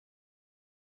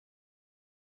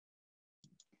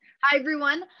Hi,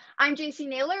 everyone. I'm JC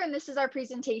Naylor, and this is our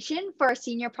presentation for our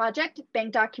senior project,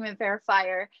 Bank Document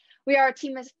Verifier. We are a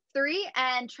team of 3,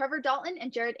 and Trevor Dalton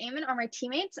and Jared Amon are my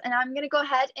teammates, and I'm going to go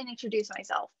ahead and introduce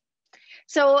myself.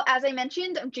 So as I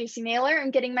mentioned, I'm JC Naylor.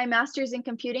 I'm getting my master's in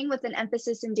computing with an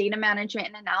emphasis in data management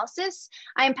and analysis.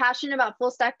 I am passionate about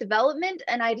full stack development,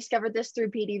 and I discovered this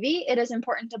through BDV. It is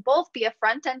important to both be a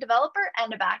front-end developer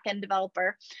and a back-end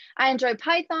developer. I enjoy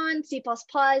Python, C++,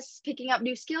 picking up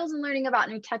new skills and learning about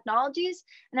new technologies,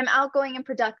 and I'm outgoing and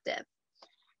productive.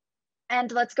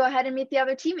 And let's go ahead and meet the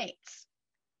other teammates.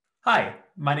 Hi,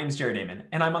 my name is Jared Amon,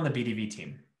 and I'm on the BDV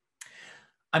team.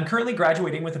 I'm currently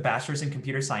graduating with a bachelor's in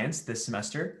computer science this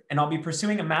semester, and I'll be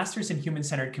pursuing a master's in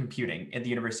human-centered computing at the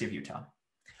University of Utah.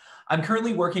 I'm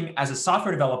currently working as a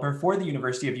software developer for the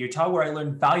University of Utah, where I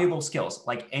learn valuable skills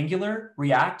like Angular,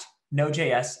 React,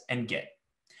 Node.js, and Git.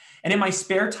 And in my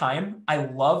spare time, I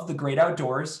love the great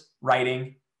outdoors,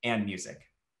 writing, and music.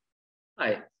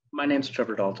 Hi, my name's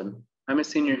Trevor Dalton. I'm a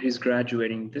senior who's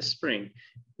graduating this spring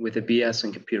with a BS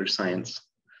in computer science.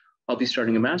 I'll be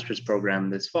starting a master's program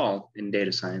this fall in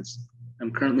data science.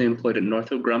 I'm currently employed at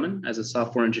Northrop Grumman as a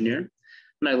software engineer,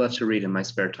 and I love to read in my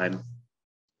spare time.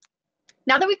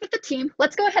 Now that we've met the team,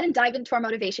 let's go ahead and dive into our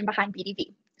motivation behind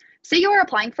BDV. Say you are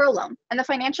applying for a loan, and the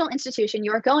financial institution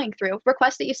you are going through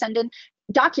requests that you send in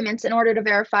documents in order to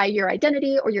verify your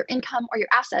identity or your income or your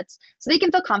assets so they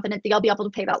can feel confident that you'll be able to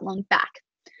pay that loan back.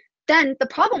 Then the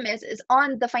problem is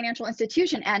on the financial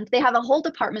institution end, they have a whole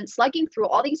department slugging through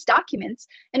all these documents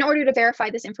in order to verify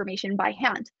this information by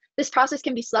hand. This process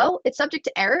can be slow, it's subject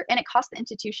to error, and it costs the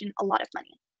institution a lot of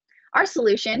money. Our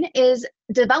solution is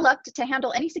developed to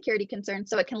handle any security concerns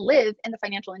so it can live in the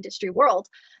financial industry world,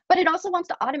 but it also wants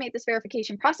to automate this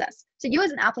verification process. So you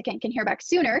as an applicant can hear back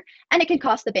sooner, and it can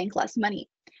cost the bank less money.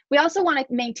 We also want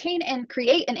to maintain and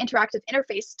create an interactive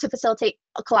interface to facilitate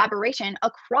a collaboration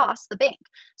across the bank,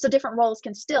 so different roles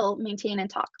can still maintain and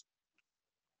talk.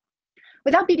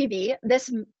 Without BDV, this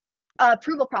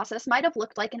approval process might have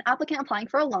looked like an applicant applying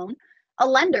for a loan, a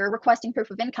lender requesting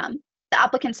proof of income, the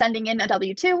applicant sending in a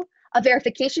W-2, a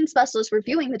verification specialist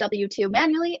reviewing the W-2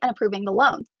 manually and approving the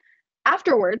loan.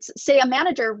 Afterwards, say a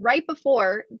manager right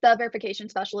before the verification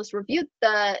specialist reviewed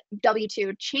the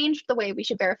W-2 changed the way we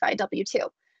should verify W-2.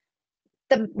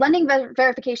 The lending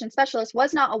verification specialist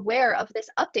was not aware of this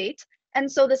update,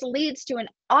 and so this leads to an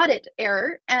audit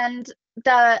error and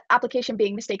the application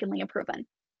being mistakenly approved.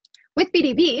 With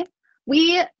BDV,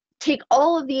 we take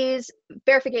all of these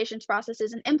verifications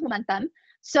processes and implement them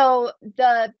so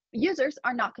the users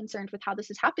are not concerned with how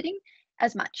this is happening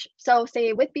as much. So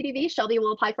say with BDV, Shelby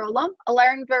will apply for a loan, a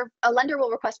lender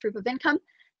will request proof of income,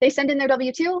 they send in their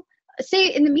W-2. Say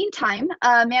in the meantime,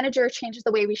 a manager changes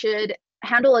the way we should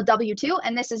handle a W-2,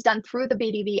 and this is done through the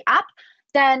BDV app,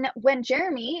 then when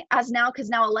Jeremy, because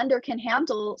now a lender can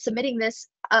handle submitting this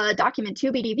document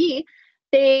to BDV,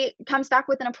 they comes back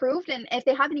with an approved, and if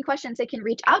they have any questions, they can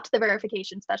reach out to the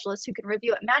verification specialist who can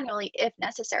review it manually if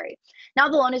necessary. Now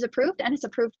the loan is approved, and it's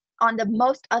approved on the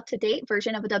most up-to-date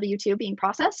version of a W-2 being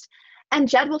processed, and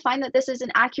Jed will find that this is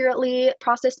an accurately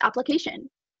processed application.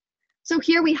 So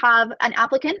here we have an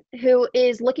applicant who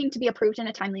is looking to be approved in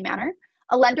a timely manner,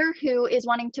 a lender who is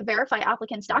wanting to verify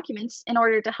applicants' documents in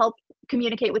order to help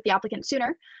communicate with the applicant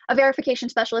sooner, a verification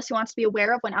specialist who wants to be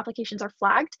aware of when applications are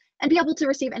flagged and be able to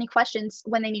receive any questions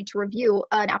when they need to review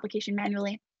an application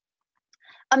manually,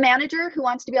 a manager who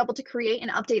wants to be able to create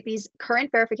and update these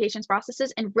current verifications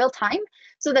processes in real time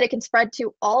so that it can spread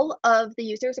to all of the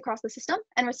users across the system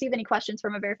and receive any questions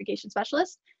from a verification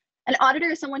specialist. An auditor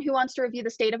is someone who wants to review the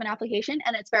state of an application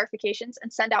and its verifications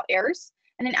and send out errors.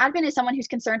 And an admin is someone who's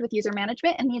concerned with user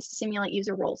management and needs to simulate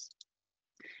user roles.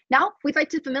 Now, we'd like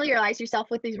to familiarize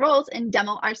yourself with these roles and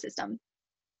demo our system.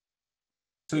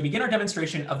 So we begin our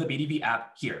demonstration of the BDV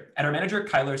app here at our manager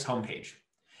Kyler's homepage.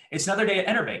 It's another day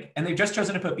at Enerbank, and they've just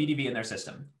chosen to put BDV in their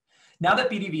system. Now that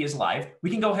BDV is live,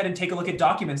 we can go ahead and take a look at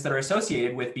documents that are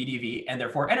associated with BDV and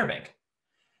therefore Enerbank.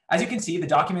 As you can see, the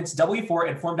documents W4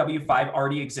 and Form W5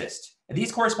 already exist. And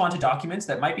these correspond to documents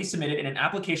that might be submitted in an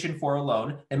application for a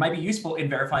loan that might be useful in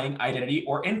verifying identity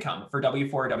or income for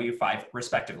W4 or W5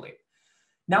 respectively.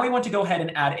 Now we want to go ahead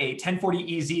and add a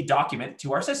 1040EZ document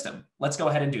to our system. Let's go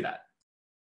ahead and do that.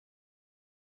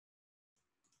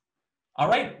 All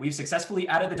right, we've successfully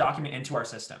added the document into our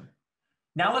system.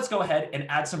 Now let's go ahead and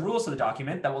add some rules to the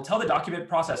document that will tell the document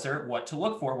processor what to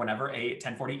look for whenever a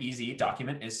 1040EZ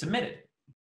document is submitted.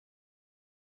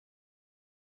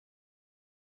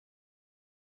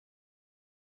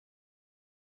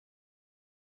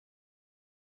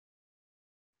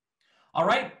 All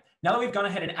right, Now that we've gone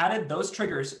ahead and added those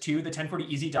triggers to the 1040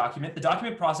 Easy document, the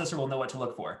document processor will know what to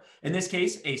look for. In this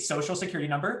case, a social security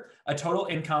number, a total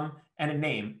income, and a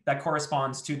name that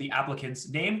corresponds to the applicant's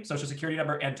name, social security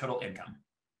number, and total income.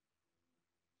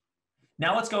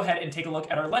 Now let's go ahead and take a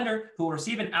look at our lender, who will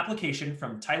receive an application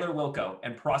from Tyler Wilco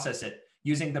and process it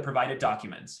using the provided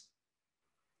documents.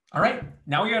 All right,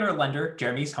 now we're at our lender,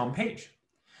 Jeremy's homepage.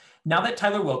 Now that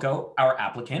Tyler Wilco, our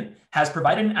applicant, has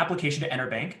provided an application to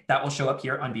Interbank, that will show up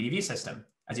here on BDV system,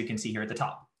 as you can see here at the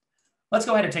top. Let's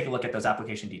go ahead and take a look at those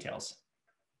application details.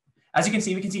 As you can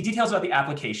see, we can see details about the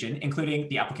application, including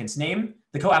the applicant's name,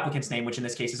 the co-applicant's name, which in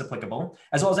this case is applicable,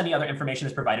 as well as any other information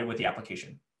that's provided with the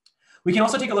application. We can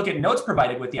also take a look at notes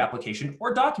provided with the application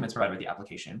or documents provided with the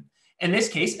application. In this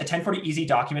case, a 1040 Easy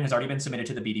document has already been submitted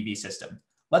to the BDV system.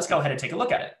 Let's go ahead and take a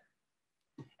look at it.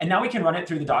 And now we can run it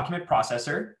through the document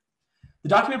processor. The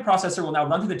document processor will now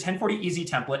run through the 1040 Easy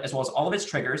template as well as all of its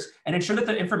triggers and ensure that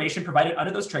the information provided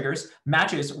under those triggers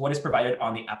matches what is provided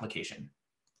on the application.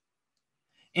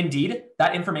 Indeed,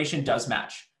 that information does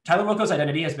match. Tyler Wilco's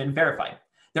identity has been verified.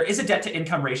 There is a debt to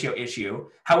income ratio issue.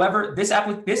 However,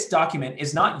 this document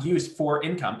is not used for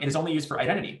income. It is only used for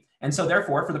identity. And so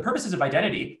therefore, for the purposes of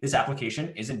identity, this application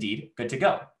is indeed good to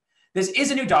go. This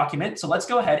is a new document, so let's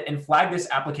go ahead and flag this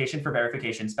application for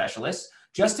verification specialists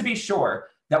just to be sure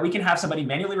that we can have somebody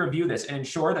manually review this and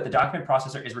ensure that the document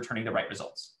processor is returning the right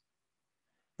results.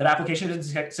 That application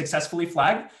is successfully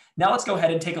flagged. Now let's go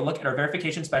ahead and take a look at our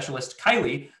verification specialist,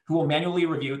 Kylie, who will manually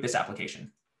review this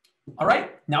application. All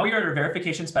right, now we are at our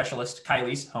verification specialist,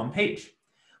 Kylie's homepage.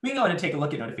 We can go ahead and take a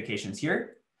look at notifications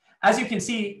here. As you can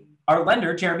see, our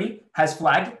lender, Jeremy, has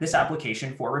flagged this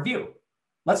application for review.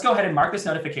 Let's go ahead and mark this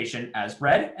notification as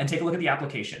read and take a look at the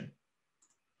application.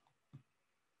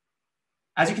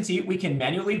 As you can see, we can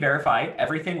manually verify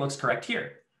everything looks correct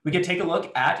here. We can take a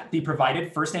look at the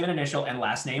provided first name and initial and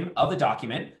last name of the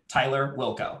document, Tyler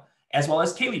Wilco, as well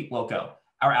as Kaylee Wilco,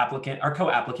 our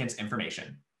co-applicant's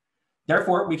information.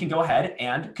 Therefore, we can go ahead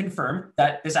and confirm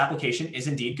that this application is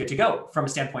indeed good to go from a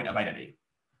standpoint of identity.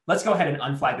 Let's go ahead and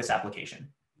unflag this application.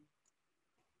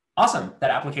 Awesome,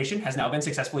 that application has now been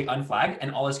successfully unflagged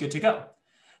and all is good to go.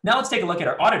 Now let's take a look at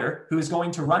our auditor, who is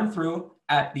going to run through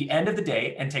at the end of the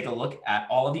day and take a look at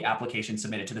all of the applications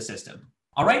submitted to the system.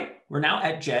 All right, we're now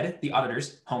at Jed, the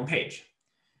auditor's homepage.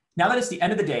 Now that it's the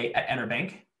end of the day at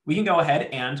Interbank, we can go ahead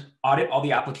and audit all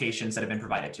the applications that have been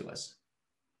provided to us.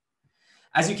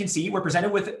 As you can see, we're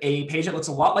presented with a page that looks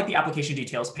a lot like the application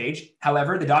details page.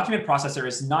 However, the document processor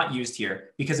is not used here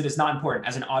because it is not important,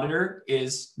 as an auditor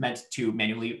is meant to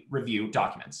manually review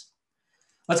documents.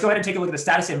 Let's go ahead and take a look at the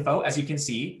status info. As you can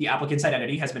see, the applicant's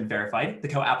identity has been verified, the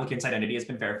co-applicant's identity has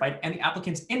been verified, and the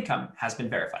applicant's income has been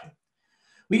verified.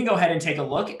 We can go ahead and take a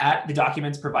look at the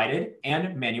documents provided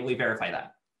and manually verify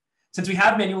that. Since we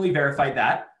have manually verified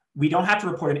that, we don't have to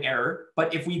report an error,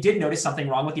 but if we did notice something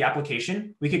wrong with the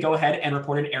application, we could go ahead and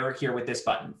report an error here with this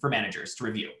button for managers to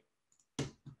review.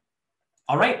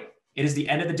 All right, it is the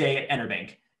end of the day at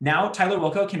Interbank. Now Tyler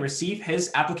Wilco can receive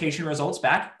his application results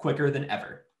back quicker than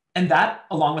ever. And that,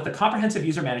 along with the comprehensive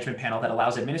user management panel that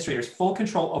allows administrators full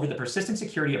control over the persistent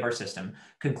security of our system,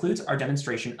 concludes our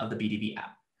demonstration of the BDV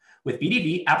app. With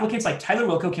BDV, applicants like Tyler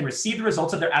Wilco can receive the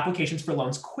results of their applications for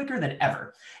loans quicker than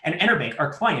ever. And Interbank,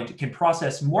 our client, can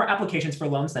process more applications for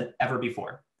loans than ever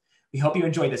before. We hope you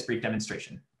enjoyed this brief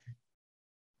demonstration.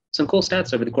 Some cool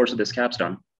stats over the course of this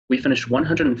capstone. We finished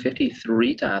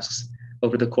 153 tasks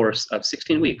over the course of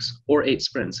 16 weeks, or 8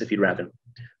 sprints if you'd rather.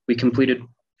 We completed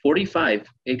 45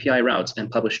 API routes and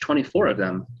published 24 of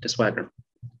them to Swagger.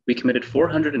 We committed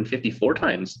 454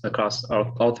 times across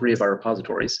all 3 of our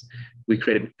repositories. We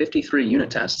created 53 unit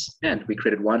tests, and we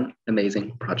created 1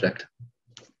 amazing project.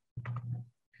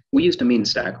 We used a mean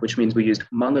stack, which means we used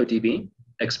MongoDB,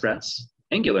 Express,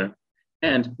 Angular,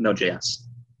 and Node.js.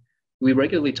 We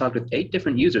regularly talked with 8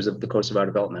 different users over the course of our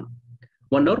development.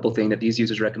 One notable thing that these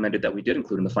users recommended that we did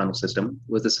include in the final system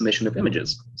was the submission of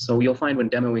images. So you'll find when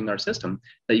demoing our system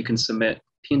that you can submit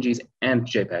PNGs and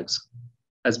JPEGs,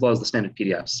 as well as the standard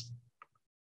PDFs.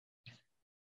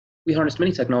 We harnessed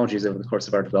many technologies over the course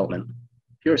of our development.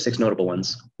 Here are 6 notable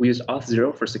ones. We used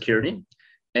Auth0 for security,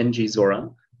 NG Zora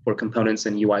for components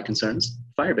and UI concerns,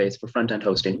 Firebase for front-end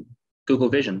hosting, Google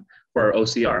Vision for our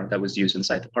OCR that was used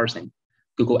inside the parsing,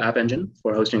 Google App Engine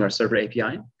for hosting our server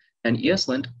API, and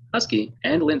ESLint, Husky,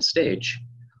 and Lint Stage,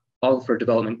 all for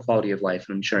development quality of life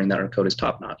and ensuring that our code is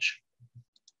top-notch.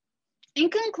 In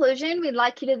conclusion, we'd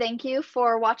like to thank you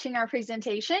for watching our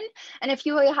presentation. And if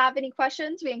you have any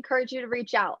questions, we encourage you to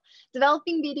reach out.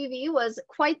 Developing BDV was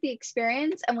quite the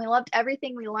experience, and we loved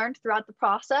everything we learned throughout the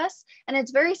process. And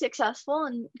it's very successful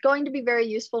and going to be very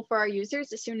useful for our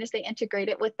users as soon as they integrate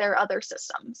it with their other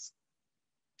systems.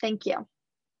 Thank you.